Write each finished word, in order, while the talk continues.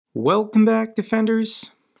Welcome back,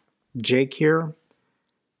 Defenders. Jake here.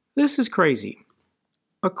 This is crazy.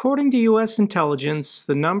 According to U.S. intelligence,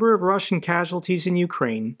 the number of Russian casualties in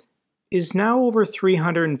Ukraine is now over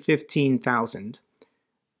 315,000.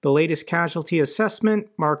 The latest casualty assessment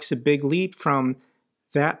marks a big leap from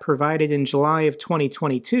that provided in July of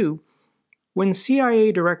 2022, when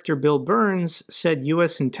CIA Director Bill Burns said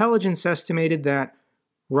U.S. intelligence estimated that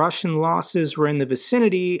Russian losses were in the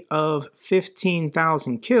vicinity of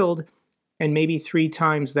 15,000 killed and maybe 3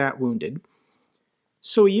 times that wounded.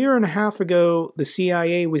 So a year and a half ago, the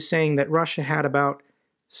CIA was saying that Russia had about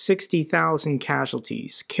 60,000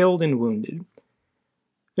 casualties, killed and wounded.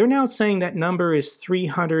 They're now saying that number is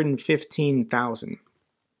 315,000.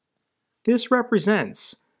 This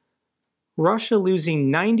represents Russia losing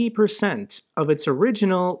 90% of its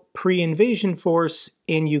original pre-invasion force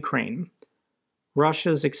in Ukraine. Russia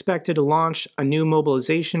is expected to launch a new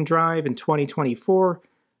mobilization drive in 2024,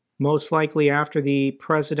 most likely after the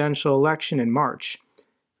presidential election in March.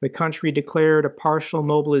 The country declared a partial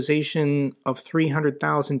mobilization of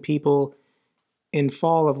 300,000 people in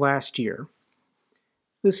fall of last year.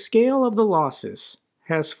 The scale of the losses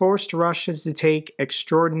has forced Russia to take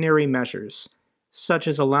extraordinary measures, such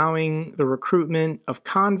as allowing the recruitment of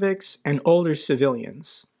convicts and older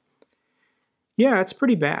civilians. Yeah, it's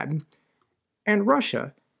pretty bad. And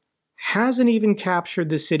Russia hasn't even captured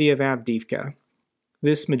the city of Avdiivka.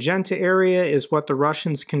 This magenta area is what the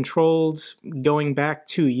Russians controlled going back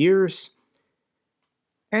 2 years.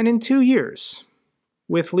 And in 2 years,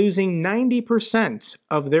 with losing 90%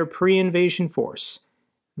 of their pre-invasion force,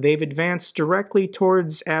 they've advanced directly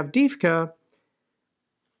towards Avdiivka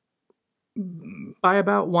by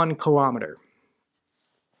about 1 kilometer.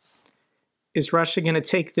 Is Russia going to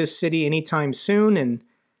take this city anytime soon? And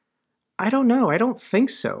I don't know. I don't think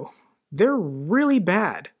so. They're really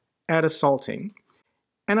bad at assaulting.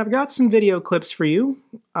 And I've got some video clips for you.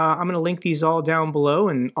 I'm going to link these all down below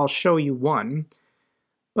and I'll show you one.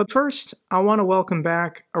 But first, I want to welcome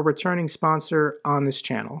back a returning sponsor on this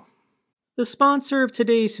channel. The sponsor of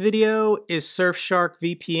today's video is Surfshark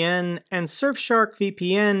VPN, and Surfshark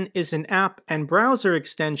VPN is an app and browser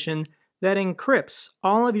extension that encrypts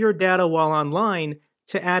all of your data while online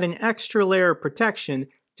to add an extra layer of protection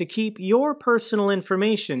to keep your personal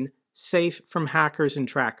information safe from hackers and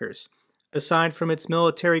trackers. Aside from its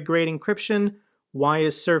military-grade encryption, why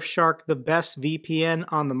is Surfshark the best VPN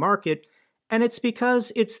on the market? And it's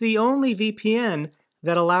because it's the only VPN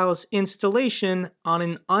that allows installation on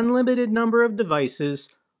an unlimited number of devices,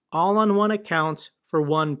 all on one account for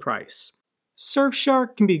one price.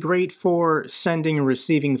 Surfshark can be great for sending and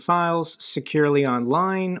receiving files securely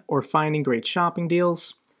online or finding great shopping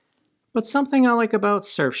deals. But something I like about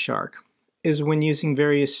Surfshark is when using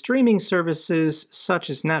various streaming services such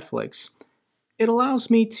as Netflix, it allows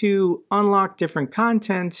me to unlock different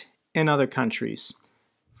content in other countries.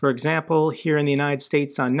 For example, here in the United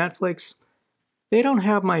States on Netflix, they don't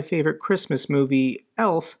have my favorite Christmas movie,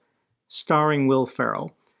 Elf, starring Will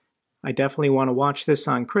Ferrell. I definitely want to watch this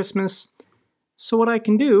on Christmas. So what I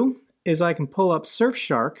can do is I can pull up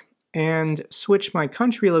Surfshark and switch my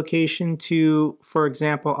country location to, for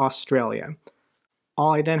example, Australia.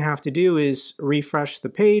 All I then have to do is refresh the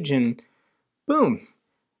page and boom!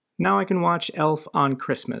 Now I can watch Elf on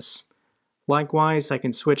Christmas. Likewise, I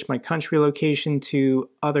can switch my country location to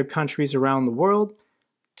other countries around the world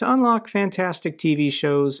to unlock fantastic TV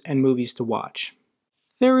shows and movies to watch.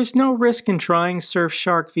 There is no risk in trying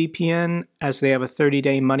Surfshark VPN as they have a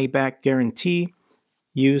 30-day money-back guarantee.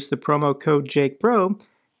 Use the promo code JakeBro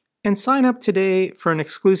and sign up today for an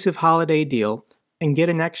exclusive holiday deal and get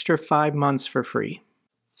an extra 5 months for free.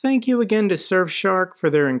 Thank you again to Surfshark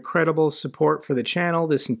for their incredible support for the channel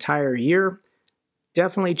this entire year.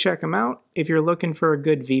 Definitely check them out if you're looking for a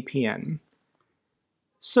good VPN.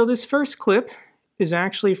 So this first clip is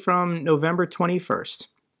actually from November 21st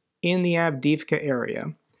in the Avdiivka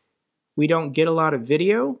area. We don't get a lot of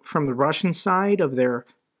video from the Russian side of their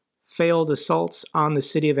failed assaults on the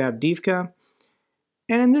city of Avdiivka.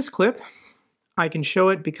 And in this clip, I can show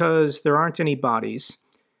it because there aren't any bodies.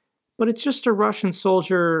 But it's just a Russian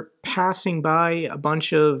soldier passing by a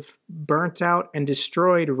bunch of burnt out and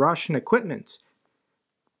destroyed Russian equipment,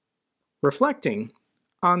 reflecting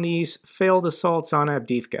on these failed assaults on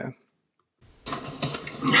Avdiivka.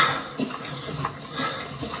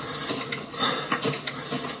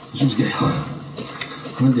 Жизнь сгорела.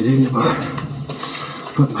 Вот деревня была.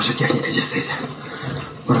 Вот наша техника здесь стоит.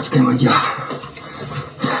 Братская могила.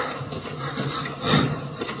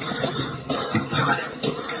 Вот так вот.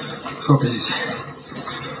 Сколько здесь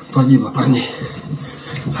погибло парней.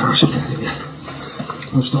 Хороших ребят.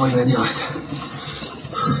 Вот что война делает.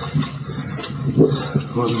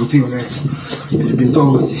 Вот жгуты валяются,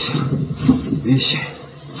 перебинтовывают здесь вещи.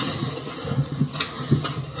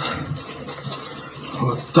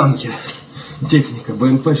 Вот танки, техника,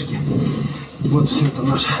 БМПшки. Вот все это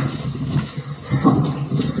наша.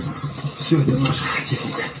 Все это наша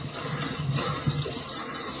техника.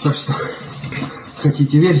 Так что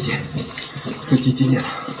хотите верьте, хотите нет.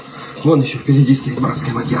 Вон еще впереди стоит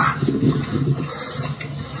братская могила.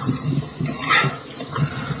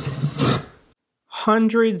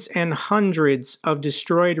 Hundreds and hundreds of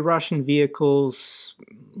destroyed Russian vehicles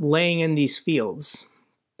laying in these fields.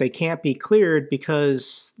 They can't be cleared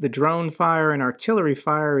because the drone fire and artillery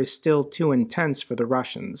fire is still too intense for the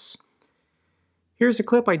Russians. Here's a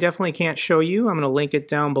clip I definitely can't show you. I'm going to link it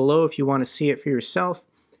down below if you want to see it for yourself.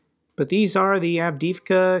 But these are the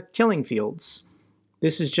Avdiivka killing fields.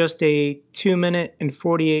 This is just a 2-minute and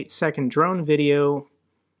 48-second drone video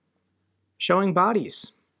showing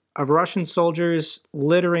bodies of Russian soldiers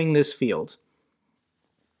littering this field.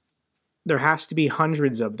 There has to be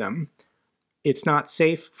hundreds of them. It's not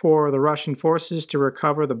safe for the Russian forces to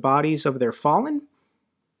recover the bodies of their fallen,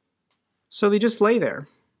 so they just lay there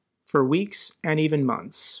for weeks and even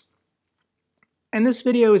months. And this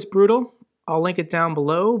video is brutal. I'll link it down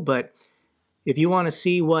below, but if you want to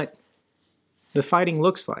see what the fighting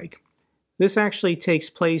looks like, this actually takes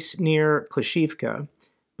place near Declassified,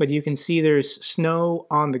 but you can see there's snow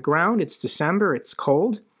on the ground. It's December, it's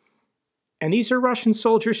cold, and these are Russian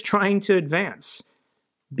soldiers trying to advance,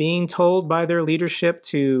 being told by their leadership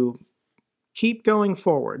to keep going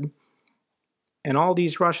forward, and all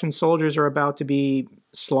these Russian soldiers are about to be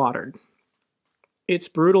slaughtered. It's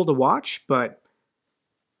brutal to watch, but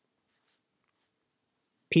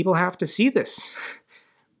people have to see this.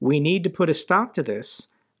 We need to put a stop to this.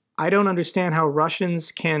 I don't understand how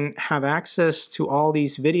Russians can have access to all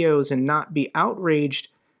these videos and not be outraged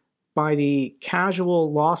by the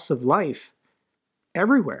casual loss of life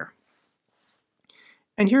everywhere.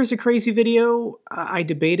 And here's a crazy video. I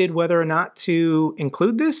debated whether or not to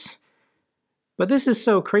include this, but this is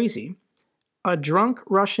so crazy. A drunk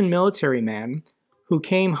Russian military man who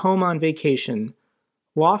came home on vacation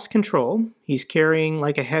lost control. He's carrying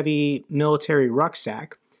like a heavy military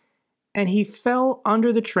rucksack, and he fell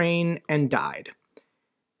under the train and died.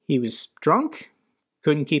 He was drunk,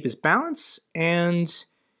 couldn't keep his balance, and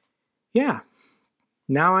yeah,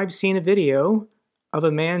 now I've seen a video of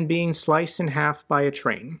a man being sliced in half by a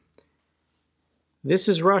train. This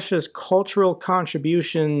is Russia's cultural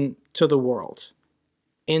contribution to the world.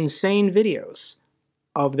 Insane videos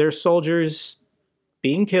of their soldiers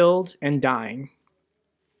being killed and dying.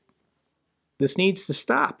 This needs to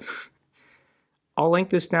stop. I'll link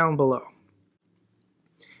this down below.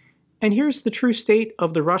 And here's the true state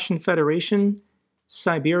of the Russian Federation.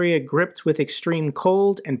 Siberia gripped with extreme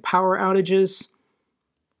cold and power outages.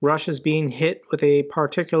 Russia's being hit with a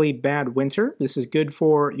particularly bad winter. This is good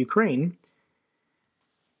for Ukraine.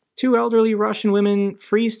 2 elderly Russian women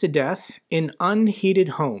freeze to death in unheated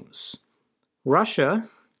homes. Russia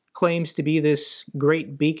claims to be this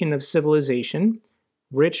great beacon of civilization,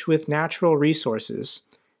 rich with natural resources,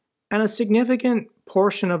 and a significant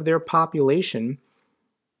portion of their population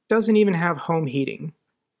doesn't even have home heating.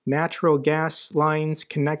 Natural gas lines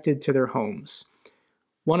connected to their homes.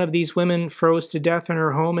 One of these women froze to death in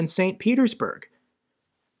her home in St. Petersburg,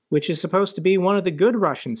 which is supposed to be one of the good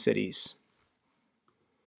Russian cities.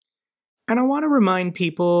 And I want to remind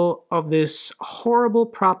people of this horrible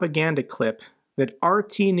propaganda clip that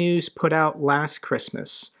RT News put out last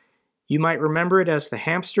Christmas. You might remember it as the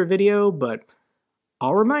hamster video, but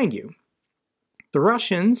I'll remind you. The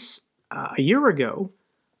Russians, a year ago,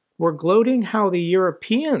 were gloating how the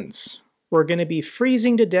Europeans were going to be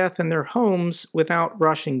freezing to death in their homes without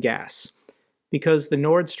Russian gas, because the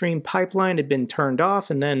Nord Stream pipeline had been turned off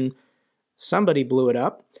and then somebody blew it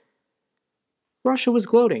up. Russia was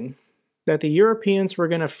gloating that the Europeans were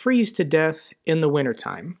going to freeze to death in the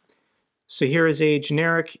wintertime. So here is a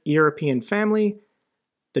generic European family.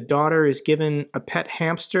 The daughter is given a pet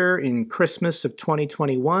hamster in Christmas of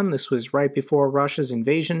 2021. This was right before Russia's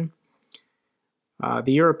invasion.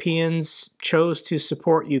 The Europeans chose to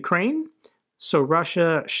support Ukraine, so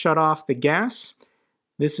Russia shut off the gas.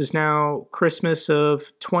 This is now Christmas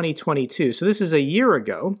of 2022. So this is a year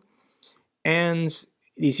ago, and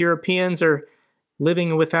these Europeans are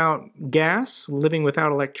living without gas, living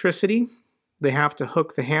without electricity. They have to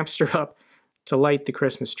hook the hamster up to light the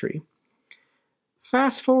Christmas tree.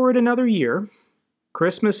 Fast forward another year,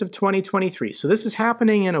 Christmas of 2023. So this is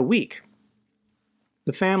happening in a week.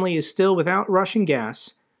 The family is still without Russian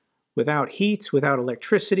gas, without heat, without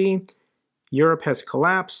electricity. Europe has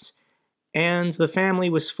collapsed, and the family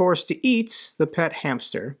was forced to eat the pet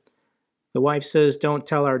hamster. The wife says, "Don't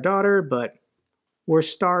tell our daughter, but we're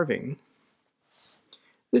starving."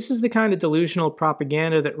 This is the kind of delusional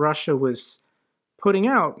propaganda that Russia was putting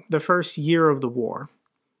out the first year of the war.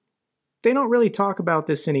 They don't really talk about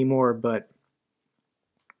this anymore, but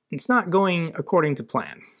it's not going according to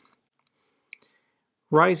plan.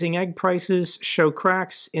 Rising egg prices show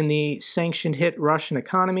cracks in the sanction-hit Russian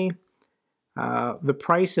economy. The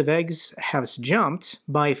price of eggs has jumped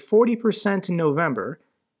by 40% in November,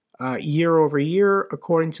 year over year,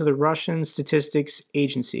 according to the Russian Statistics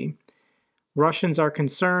Agency. Russians are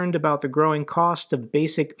concerned about the growing cost of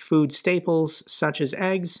basic food staples such as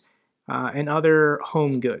eggs and other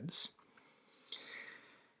home goods.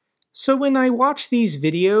 So when I watch these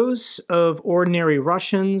videos of ordinary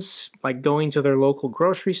Russians, like going to their local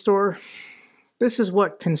grocery store, this is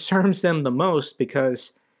what concerns them the most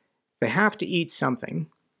because they have to eat something.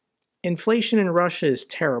 Inflation in Russia is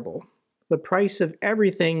terrible. The price of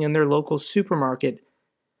everything in their local supermarket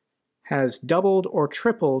has doubled or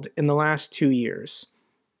tripled in the last 2 years.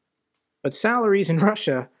 But salaries in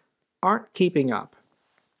Russia aren't keeping up.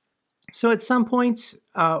 So at some point,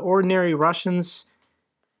 ordinary Russians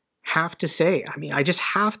have to say, I just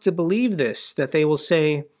have to believe this, that they will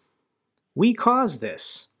say, "We caused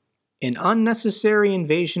this, an unnecessary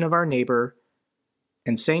invasion of our neighbor,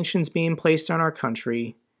 and sanctions being placed on our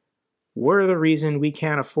country. We're the reason we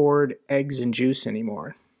can't afford eggs and juice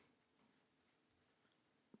anymore."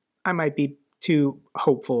 I might be too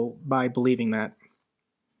hopeful by believing that.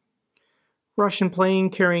 Russian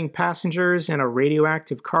plane carrying passengers and a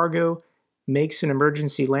radioactive cargo makes an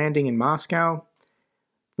emergency landing in Moscow.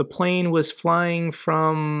 The plane was flying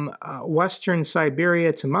from western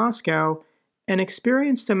Siberia to Moscow and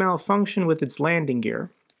experienced a malfunction with its landing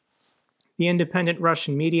gear. The independent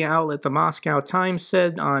Russian media outlet the Moscow Times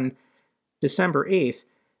said on December 8th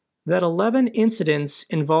that 11 incidents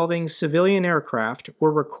involving civilian aircraft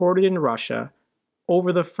were recorded in Russia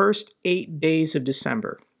over the first 8 days of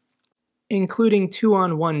December, including 2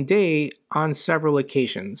 on one day on several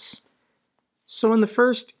occasions. So in the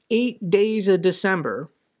first 8 days of December,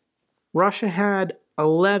 Russia had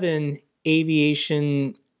 11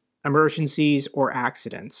 aviation emergencies or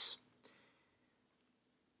accidents.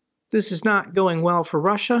 This is not going well for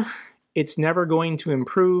Russia. It's never going to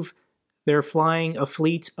improve. They're flying a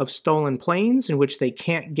fleet of stolen planes in which they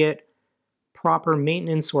can't get proper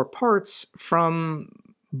maintenance or parts from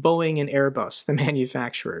Boeing and Airbus, the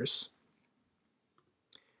manufacturers.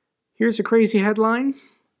 Here's a crazy headline: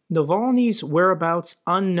 Navalny's whereabouts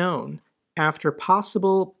unknown after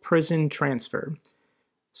possible prison transfer.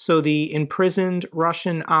 So the imprisoned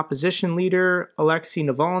Russian opposition leader, Alexei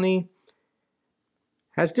Navalny,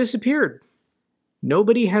 has disappeared.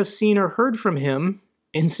 Nobody has seen or heard from him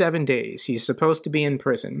in 7 days. He's supposed to be in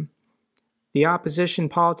prison. The opposition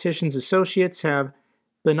politician's associates have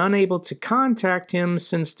been unable to contact him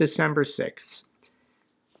since December 6th.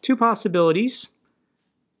 2 possibilities.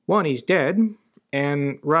 1, he's dead,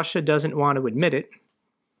 and Russia doesn't want to admit it.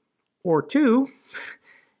 Or 2,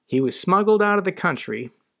 he was smuggled out of the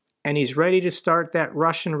country, and he's ready to start that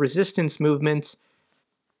Russian resistance movement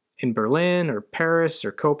in Berlin or Paris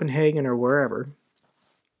or Copenhagen or wherever.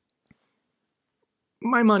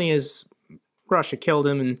 My money is Russia killed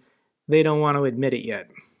him and they don't want to admit it yet.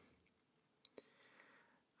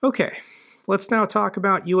 Okay, let's now talk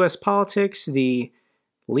about U.S. politics, the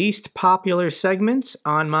least popular segment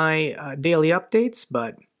on my daily updates,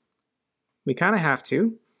 but we kind of have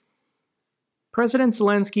to. President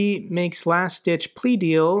Zelensky makes last-ditch plea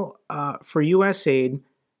deal for U.S. aid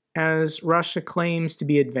as Russia claims to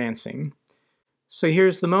be advancing. So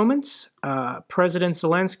here's the moment. President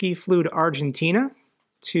Zelensky flew to Argentina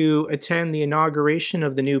to attend the inauguration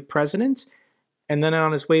of the new president, and then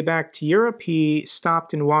on his way back to Europe, he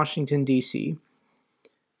stopped in Washington, D.C.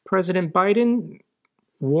 President Biden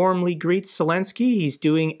warmly greets Zelensky. He's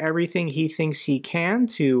doing everything he thinks he can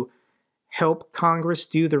to help Congress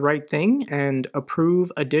do the right thing and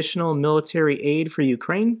approve additional military aid for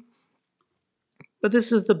Ukraine. But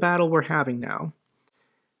this is the battle we're having now.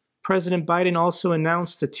 President Biden also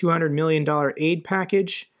announced a $200 million aid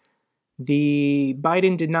package.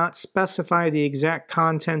 Biden did not specify the exact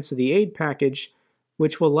contents of the aid package,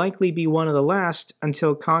 which will likely be one of the last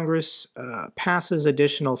until Congress passes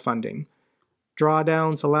additional funding.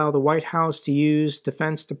 Drawdowns allow the White House to use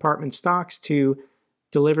Defense Department stocks to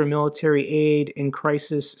deliver military aid in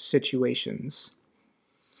crisis situations.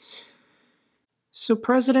 So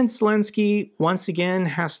President Zelensky once again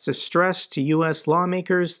has to stress to U.S.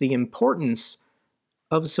 lawmakers the importance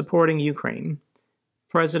of supporting Ukraine.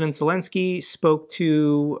 President Zelensky spoke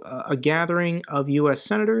to a gathering of U.S.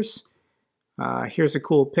 senators. Here's a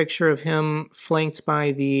cool picture of him flanked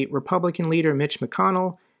by the Republican leader Mitch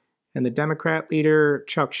McConnell and the Democrat leader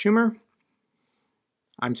Chuck Schumer.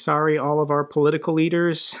 I'm sorry all of our political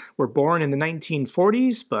leaders were born in the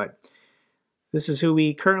 1940s, but this is who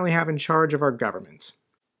we currently have in charge of our government.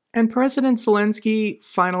 And President Zelensky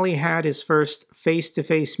finally had his first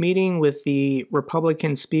face-to-face meeting with the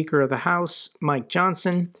Republican Speaker of the House, Mike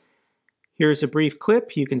Johnson. Here's a brief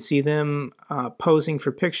clip. You can see them posing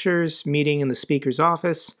for pictures, meeting in the Speaker's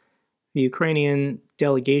office. The Ukrainian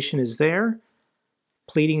delegation is there,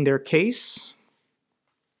 pleading their case,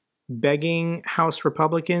 begging House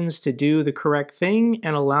Republicans to do the correct thing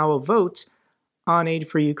and allow a vote on aid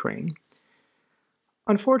for Ukraine.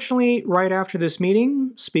 Unfortunately, right after this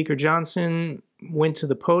meeting, Speaker Johnson went to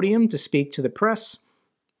the podium to speak to the press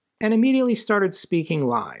and immediately started speaking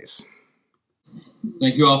lies.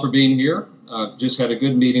 Thank you all for being here. Just had a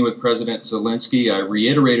good meeting with President Zelensky. I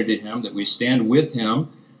reiterated to him that we stand with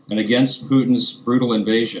him and against Putin's brutal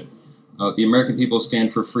invasion. The American people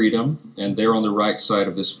stand for freedom, and they're on the right side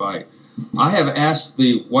of this fight. I have asked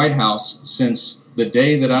the White House since the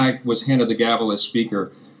day that I was handed the gavel as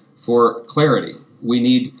Speaker for clarity. We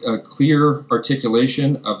need a clear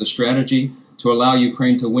articulation of the strategy to allow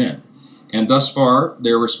Ukraine to win. And thus far,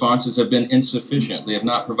 their responses have been insufficient. They have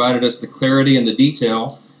not provided us the clarity and the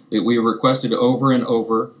detail that we requested over and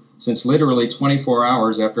over since literally 24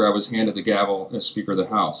 hours after I was handed the gavel as Speaker of the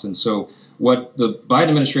House. And so what the Biden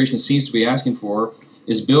administration seems to be asking for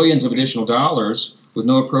is billions of additional dollars with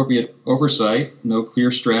no appropriate oversight, no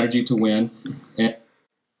clear strategy to win. And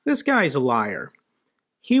this guy's a liar.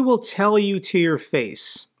 He will tell you to your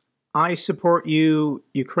face, I support you,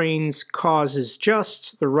 Ukraine's cause is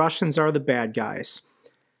just, the Russians are the bad guys.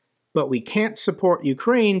 But we can't support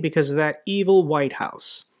Ukraine because of that evil White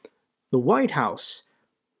House. The White House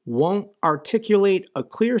won't articulate a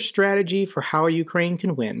clear strategy for how Ukraine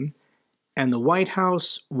can win, and the White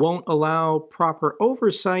House won't allow proper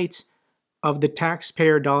oversight of the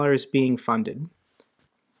taxpayer dollars being funded.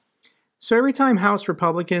 So every time House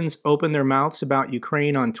Republicans open their mouths about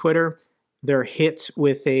Ukraine on Twitter, they're hit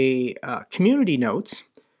with a community note,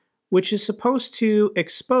 which is supposed to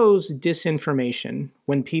expose disinformation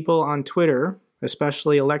when people on Twitter,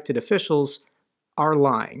 especially elected officials, are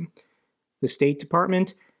lying. The State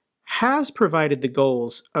Department has provided the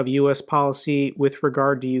goals of U.S. policy with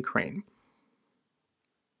regard to Ukraine.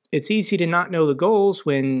 It's easy to not know the goals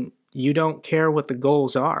when you don't care what the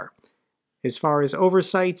goals are. As far as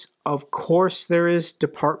oversight, of course there is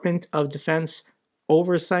Department of Defense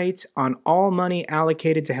oversight on all money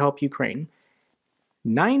allocated to help Ukraine,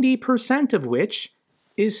 90% of which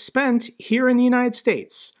is spent here in the United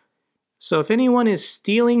States. So if anyone is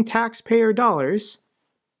stealing taxpayer dollars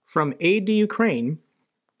from aid to Ukraine,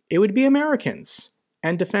 it would be Americans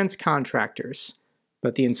and defense contractors.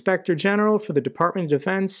 But the Inspector General for the Department of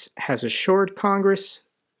Defense has assured Congress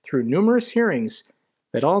through numerous hearings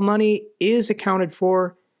that all money is accounted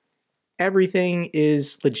for, everything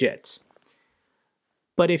is legit.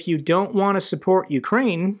 But if you don't want to support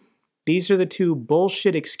Ukraine, these are the two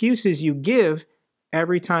bullshit excuses you give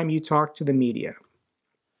every time you talk to the media.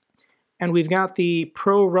 And we've got the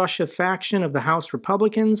pro-Russia faction of the House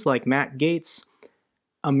Republicans like Matt Gaetz.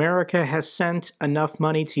 America has sent enough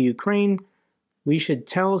money to Ukraine. We should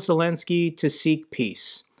tell Zelensky to seek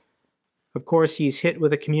peace. Of course, he's hit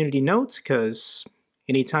with a community note because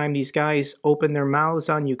anytime these guys open their mouths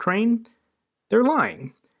on Ukraine, they're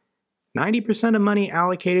lying. 90% of money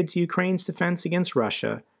allocated to Ukraine's defense against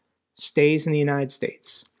Russia stays in the United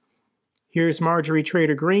States. Here's Marjorie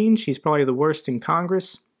Taylor Greene. She's probably the worst in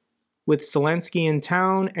Congress. With Zelensky in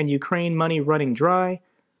town and Ukraine money running dry,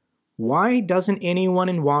 why doesn't anyone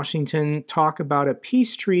in Washington talk about a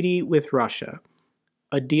peace treaty with Russia?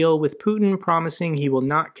 A deal with Putin promising he will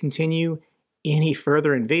not continue any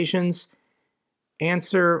further invasions?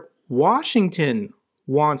 Answer, Washington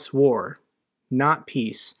wants war, not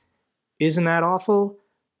peace. Isn't that awful?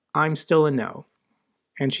 I'm still a no.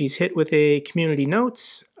 And she's hit with a community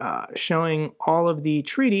note showing all of the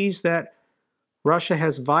treaties that Russia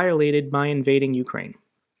has violated by invading Ukraine.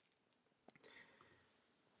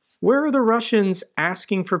 Where are the Russians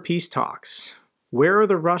asking for peace talks? Where are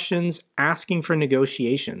the Russians asking for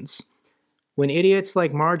negotiations? When idiots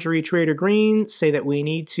like Marjorie Taylor Greene say that we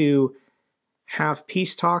need to have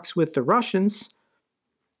peace talks with the Russians,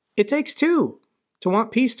 it takes two to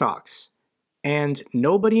want peace talks. And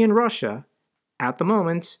nobody in Russia, at the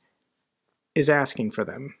moment, is asking for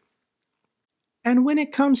them. And when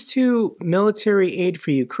it comes to military aid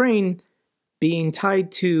for Ukraine, being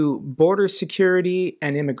tied to border security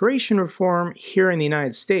and immigration reform here in the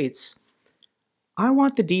United States, I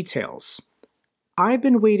want the details. I've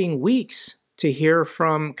been waiting weeks to hear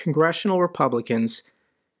from congressional Republicans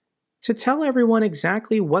to tell everyone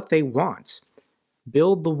exactly what they want.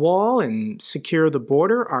 Build the wall and secure the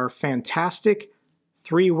border are fantastic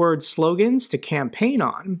three-word slogans to campaign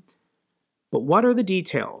on. But what are the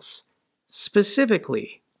details?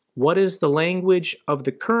 Specifically, what is the language of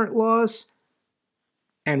the current laws,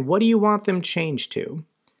 and what do you want them changed to?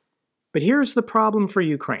 But here's the problem for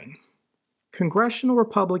Ukraine. Congressional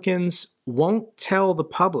Republicans won't tell the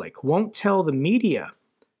public, won't tell the media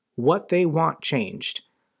what they want changed,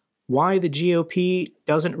 why the GOP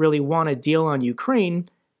doesn't really want a deal on Ukraine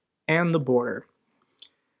and the border.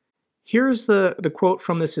 Here's the quote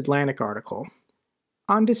from this Atlantic article.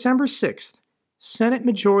 On December 6th, Senate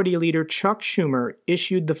Majority Leader Chuck Schumer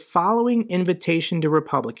issued the following invitation to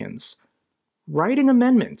Republicans. Write an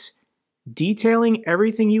amendment detailing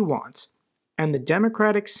everything you want, and the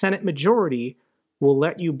Democratic Senate majority will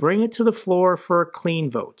let you bring it to the floor for a clean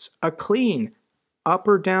vote. A clean, up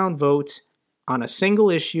or down vote on a single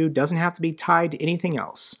issue, doesn't have to be tied to anything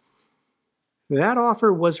else. That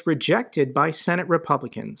offer was rejected by Senate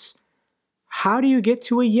Republicans. How do you get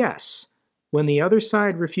to a yes when the other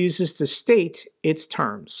side refuses to state its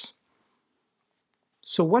terms?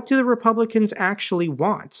 So what do the Republicans actually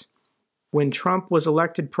want? When Trump was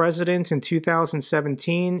elected president in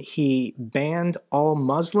 2017, he banned all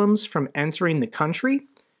Muslims from entering the country.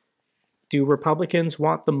 Do Republicans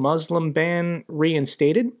want the Muslim ban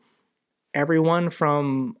reinstated? Everyone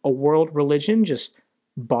from a world religion just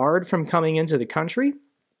barred from coming into the country?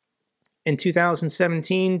 In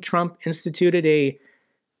 2017, Trump instituted a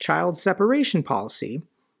child separation policy.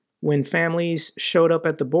 When families showed up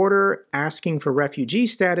at the border asking for refugee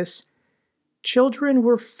status, children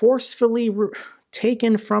were forcefully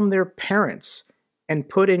taken from their parents and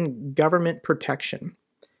put in government protection.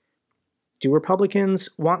 Do Republicans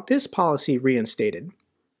want this policy reinstated?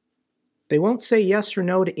 They won't say yes or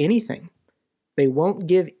no to anything. They won't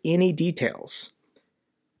give any details.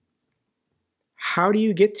 How do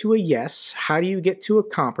you get to a yes? How do you get to a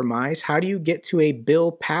compromise? How do you get to a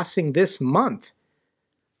bill passing this month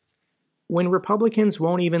when Republicans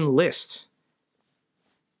won't even list?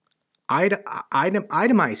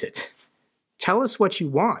 Itemize it. Tell us what you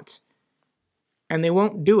want. And they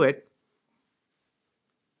won't do it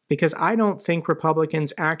because I don't think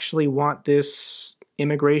Republicans actually want this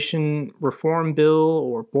immigration reform bill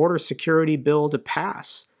or border security bill to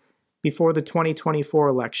pass before the 2024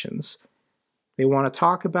 elections. They want to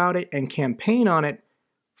talk about it and campaign on it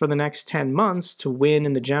for the next 10 months to win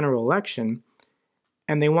in the general election.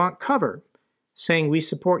 And they want cover, saying we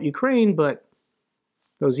support Ukraine, but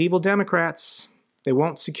those evil Democrats, they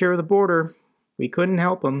won't secure the border. We couldn't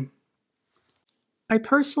help them. I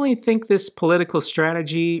personally think this political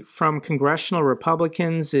strategy from congressional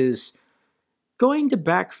Republicans is going to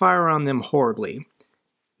backfire on them horribly.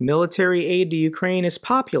 Military aid to Ukraine is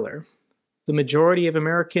popular. The majority of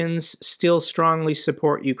Americans still strongly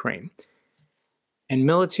support Ukraine. And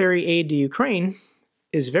military aid to Ukraine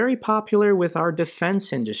is very popular with our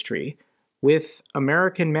defense industry, with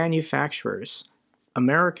American manufacturers,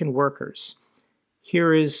 American workers.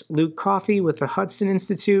 Here is Luke Coffey with the Hudson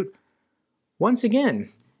Institute, once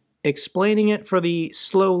again, explaining it for the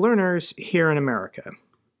slow learners here in America.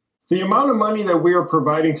 The amount of money that we are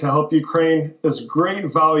providing to help Ukraine is great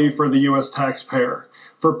value for the U.S. taxpayer.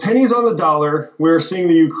 For pennies on the dollar, we are seeing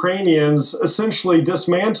the Ukrainians essentially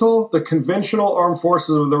dismantle the conventional armed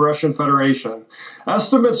forces of the Russian Federation.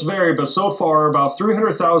 Estimates vary, but so far about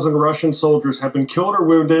 300,000 Russian soldiers have been killed or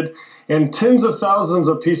wounded, and tens of thousands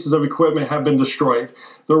of pieces of equipment have been destroyed.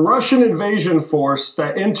 The Russian invasion force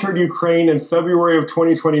that entered Ukraine in February of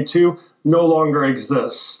 2022 no longer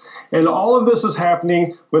exists. And all of this is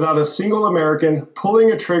happening without a single American pulling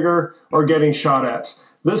a trigger or getting shot at.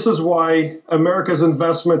 This is why America's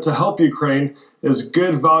investment to help Ukraine is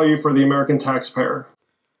good value for the American taxpayer.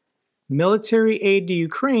 Military aid to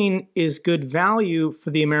Ukraine is good value for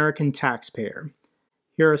the American taxpayer.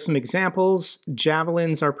 Here are some examples.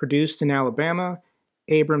 Javelins are produced in Alabama.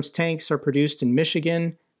 Abrams tanks are produced in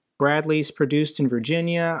Michigan. Bradleys produced in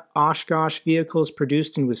Virginia. Oshkosh vehicles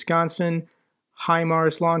produced in Wisconsin.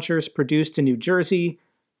 HIMARS launchers produced in New Jersey,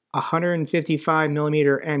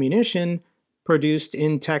 155mm ammunition produced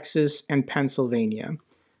in Texas and Pennsylvania.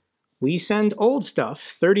 We send old stuff,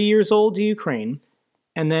 30 years old, to Ukraine,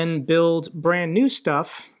 and then build brand new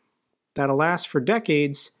stuff that'll last for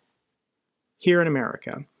decades here in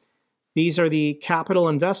America. These are the capital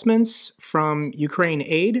investments from Ukraine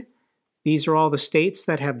Aid. These are all the states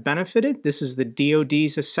that have benefited. This is the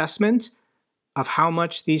DoD's assessment of how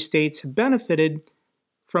much these states have benefited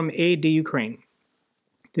from aid to Ukraine.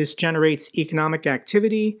 This generates economic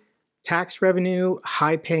activity, tax revenue,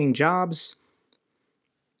 high-paying jobs,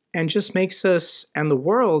 and just makes us and the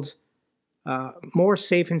world more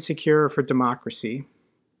safe and secure for democracy.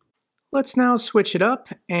 Let's now switch it up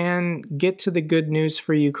and get to the good news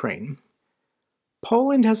for Ukraine.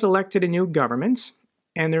 Poland has elected a new government,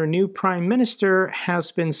 and their new prime minister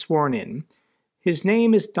has been sworn in. His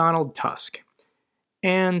name is Donald Tusk.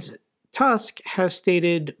 And Tusk has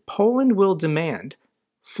stated Poland will demand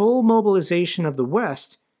full mobilization of the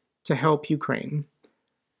West to help Ukraine.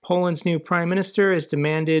 Poland's new prime minister has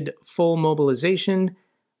demanded full mobilization.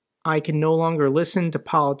 I can no longer listen to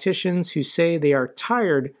politicians who say they are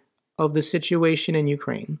tired of the situation in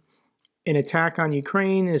Ukraine. An attack on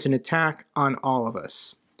Ukraine is an attack on all of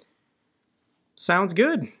us. Sounds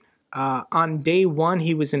good. On day one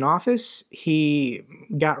he was in office, he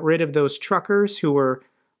got rid of those truckers who were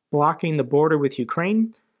blocking the border with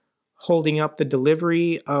Ukraine, holding up the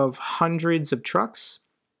delivery of hundreds of trucks.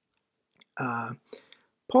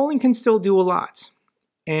 Poland can still do a lot.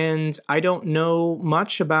 And I don't know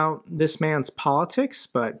much about this man's politics,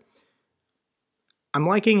 but I'm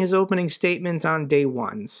liking his opening statement on day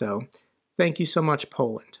one, so thank you so much,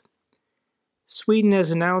 Poland. Sweden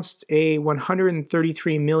has announced a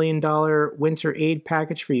 $133 million winter aid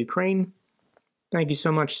package for Ukraine. Thank you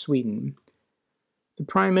so much, Sweden. The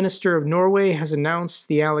Prime Minister of Norway has announced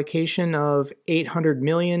the allocation of $800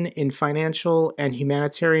 million in financial and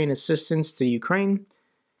humanitarian assistance to Ukraine.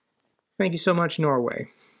 Thank you so much, Norway.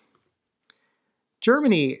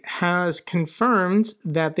 Germany has confirmed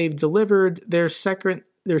that they've delivered their second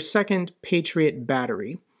Patriot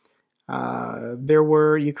battery. There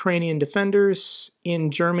were Ukrainian defenders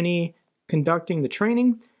in Germany conducting the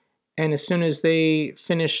training, and as soon as they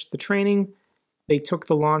finished the training, they took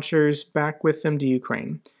the launchers back with them to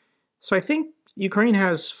Ukraine. So I think Ukraine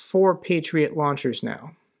has 4 Patriot launchers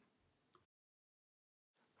now.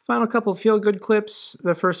 Final couple feel-good clips.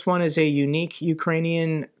 The first one is a unique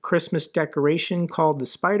Ukrainian Christmas decoration called the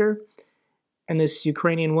spider, and this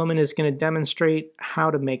Ukrainian woman is going to demonstrate how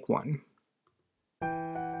to make one.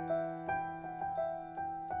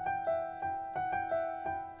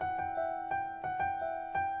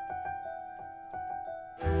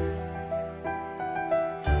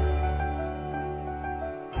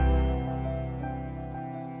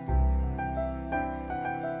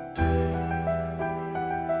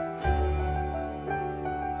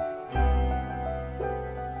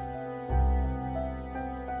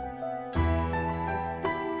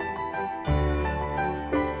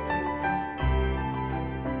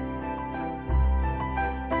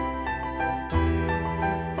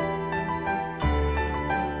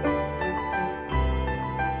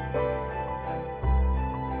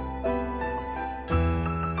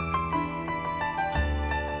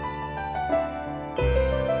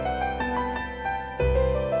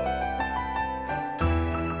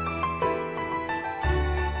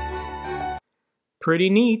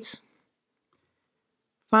 Pretty neat.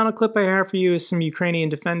 Final clip I have for you is some Ukrainian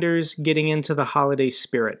defenders getting into the holiday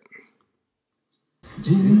spirit.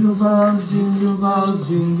 Jingle bells, jingle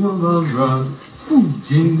bells rock.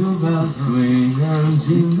 Jingle bells swing and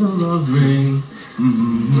jingle bells ring.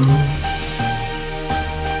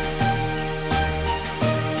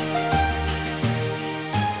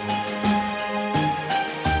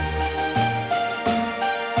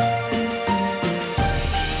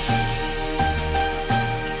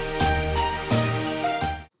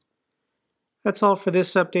 That's all for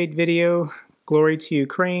this update video. Glory to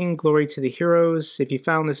Ukraine, glory to the heroes. If you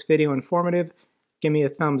found this video informative, give me a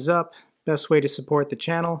thumbs up. Best way to support the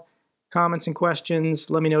channel. Comments and questions,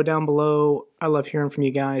 let me know down below. I love hearing from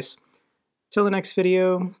you guys. Till the next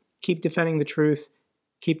video, keep defending the truth,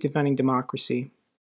 keep defending democracy.